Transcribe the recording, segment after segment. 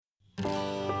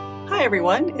Hi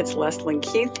everyone, it's Leslie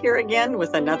Keith here again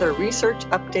with another Research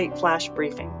Update Flash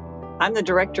Briefing. I'm the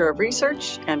Director of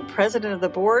Research and President of the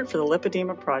Board for the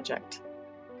Lymphedema Project.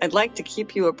 I'd like to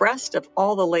keep you abreast of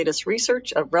all the latest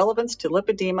research of relevance to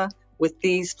lymphedema with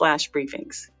these flash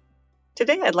briefings.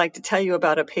 Today I'd like to tell you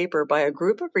about a paper by a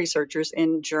group of researchers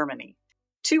in Germany.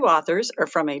 Two authors are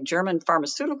from a German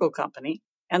pharmaceutical company,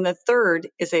 and the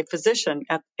third is a physician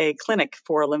at a clinic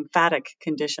for lymphatic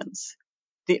conditions.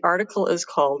 The article is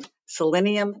called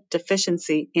Selenium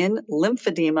Deficiency in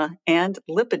Lymphedema and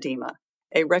Lipedema,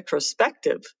 a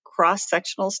Retrospective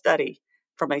Cross-Sectional Study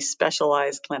from a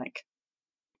specialized clinic.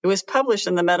 It was published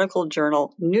in the medical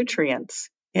journal Nutrients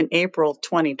in April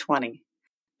 2020.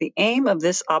 The aim of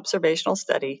this observational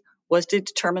study was to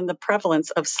determine the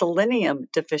prevalence of selenium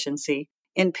deficiency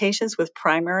in patients with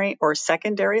primary or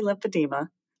secondary lymphedema,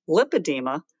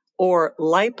 lipedema, or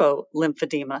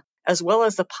lipo-lymphedema, as well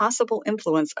as the possible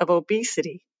influence of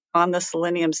obesity on the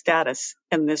selenium status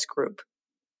in this group.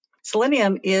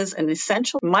 Selenium is an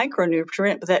essential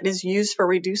micronutrient that is used for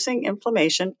reducing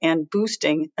inflammation and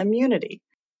boosting immunity.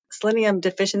 Selenium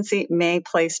deficiency may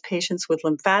place patients with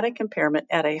lymphatic impairment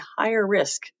at a higher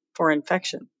risk for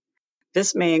infection.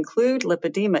 This may include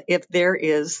lipedema if there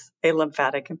is a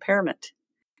lymphatic impairment.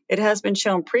 It has been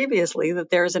shown previously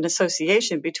that there is an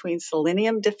association between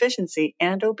selenium deficiency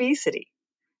and obesity.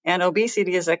 And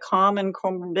obesity is a common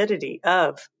comorbidity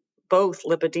of both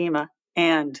lipedema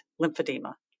and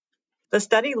lymphedema. The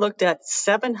study looked at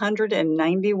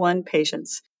 791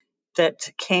 patients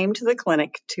that came to the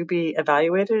clinic to be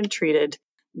evaluated and treated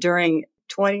during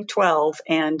 2012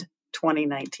 and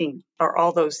 2019, or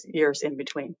all those years in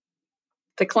between.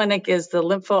 The clinic is the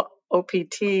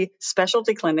Lympho-OPT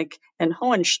Specialty Clinic in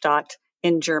Hohenstadt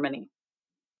in Germany.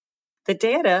 The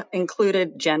data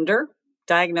included gender,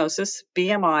 diagnosis,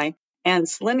 BMI, and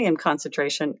selenium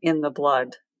concentration in the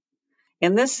blood.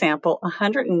 In this sample,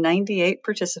 198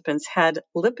 participants had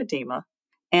lipedema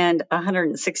and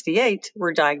 168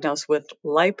 were diagnosed with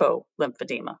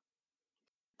lipo-lymphedema.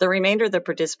 The remainder of the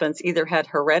participants either had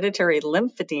hereditary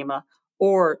lymphedema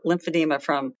or lymphedema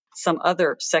from some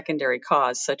other secondary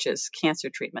cause, such as cancer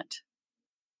treatment.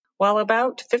 While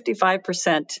about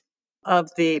 55% of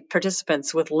the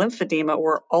participants with lymphedema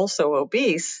were also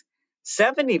obese,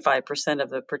 75% of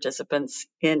the participants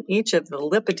in each of the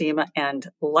lipedema and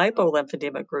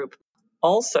lipo-lymphedema group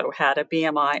also had a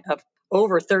BMI of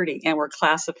over 30 and were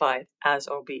classified as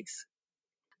obese.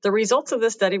 The results of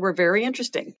this study were very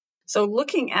interesting. So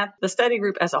looking at the study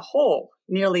group as a whole,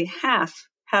 nearly half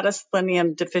had a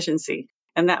selenium deficiency,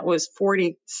 and that was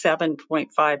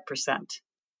 47.5%.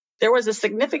 There was a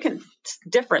significant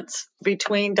difference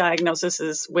between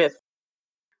diagnoses with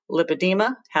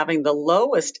lipedema having the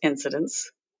lowest incidence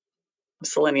of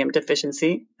selenium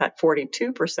deficiency at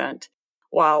 42%,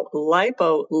 while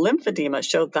lipo-lymphedema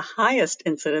showed the highest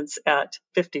incidence at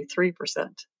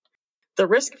 53%. The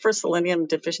risk for selenium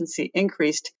deficiency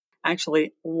increased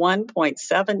actually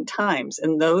 1.7 times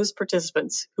in those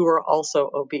participants who were also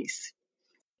obese.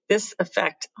 This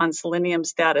effect on selenium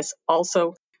status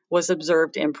also was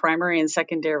observed in primary and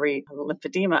secondary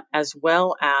lymphedema as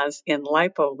well as in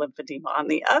lipo-lymphedema. On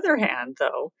the other hand,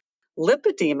 though,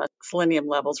 lipedema selenium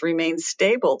levels remain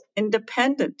stable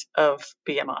independent of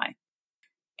BMI.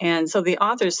 And so the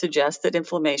authors suggest that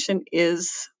inflammation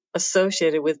is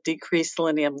associated with decreased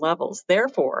selenium levels.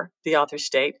 Therefore, the authors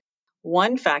state,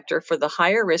 one factor for the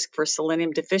higher risk for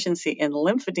selenium deficiency in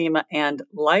lymphedema and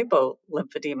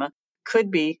lipo-lymphedema could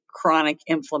be chronic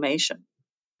inflammation.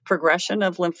 Progression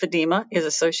of lymphedema is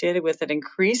associated with an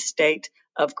increased state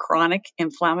of chronic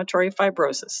inflammatory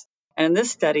fibrosis. And in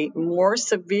this study, more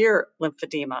severe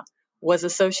lymphedema was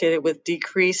associated with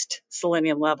decreased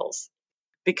selenium levels.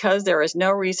 Because there is no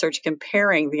research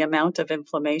comparing the amount of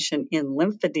inflammation in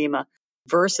lymphedema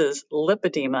versus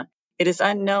lipedema, it is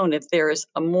unknown if there is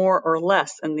a more or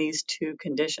less in these two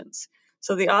conditions.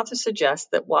 So the author suggests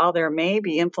that while there may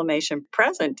be inflammation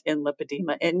present in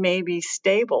lipedema, it may be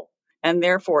stable and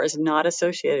therefore is not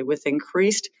associated with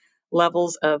increased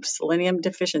levels of selenium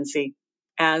deficiency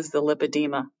as the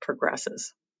lipedema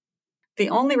progresses.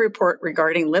 The only report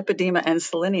regarding lipedema and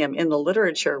selenium in the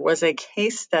literature was a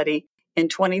case study in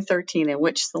 2013 in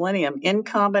which selenium, in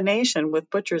combination with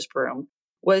butcher's broom,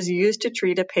 was used to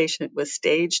treat a patient with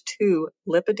stage 2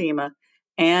 lipedema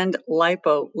and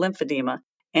lipo-lymphedema,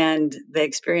 and they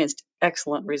experienced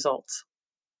excellent results.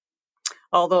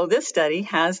 Although this study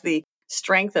has the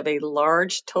strength of a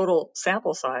large total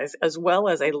sample size as well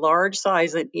as a large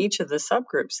size in each of the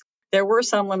subgroups, there were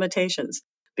some limitations.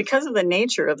 Because of the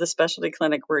nature of the specialty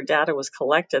clinic where data was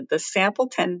collected, the sample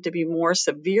tended to be more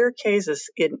severe cases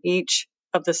in each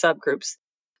of the subgroups.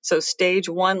 So stage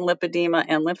 1 lipedema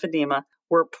and lymphedema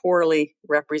were poorly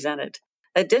represented.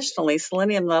 Additionally,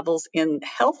 selenium levels in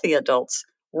healthy adults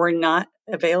were not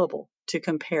available to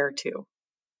compare to.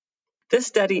 This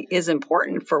study is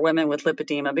important for women with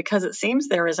lipedema because it seems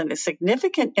there is a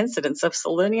significant incidence of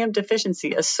selenium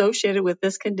deficiency associated with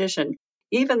this condition,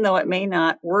 even though it may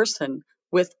not worsen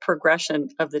with progression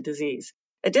of the disease.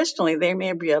 Additionally, there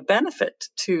may be a benefit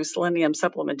to selenium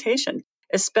supplementation,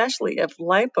 especially if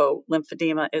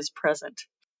lipo-lymphedema is present.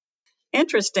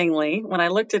 Interestingly, when I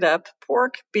looked it up,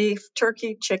 pork, beef,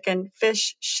 turkey, chicken,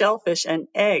 fish, shellfish, and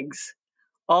eggs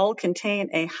all contain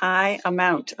a high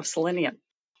amount of selenium,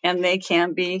 and they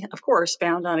can be, of course,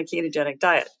 found on a ketogenic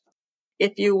diet.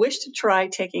 If you wish to try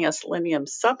taking a selenium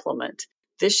supplement,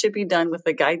 this should be done with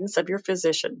the guidance of your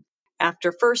physician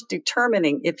after first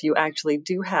determining if you actually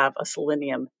do have a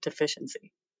selenium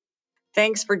deficiency.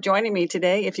 Thanks for joining me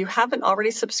today. If you haven't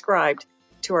already subscribed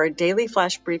to our daily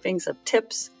flash briefings of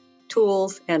tips,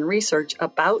 tools, and research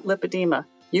about lipedema,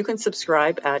 you can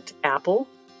subscribe at Apple,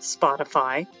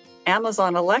 Spotify,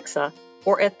 Amazon Alexa,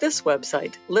 or at this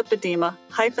website,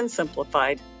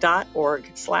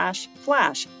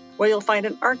 lipedema-simplified.org/flash, where you'll find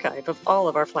an archive of all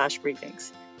of our flash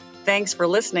briefings. Thanks for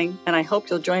listening, and I hope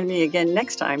you'll join me again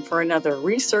next time for another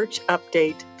Research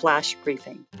Update Flash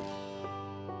Briefing.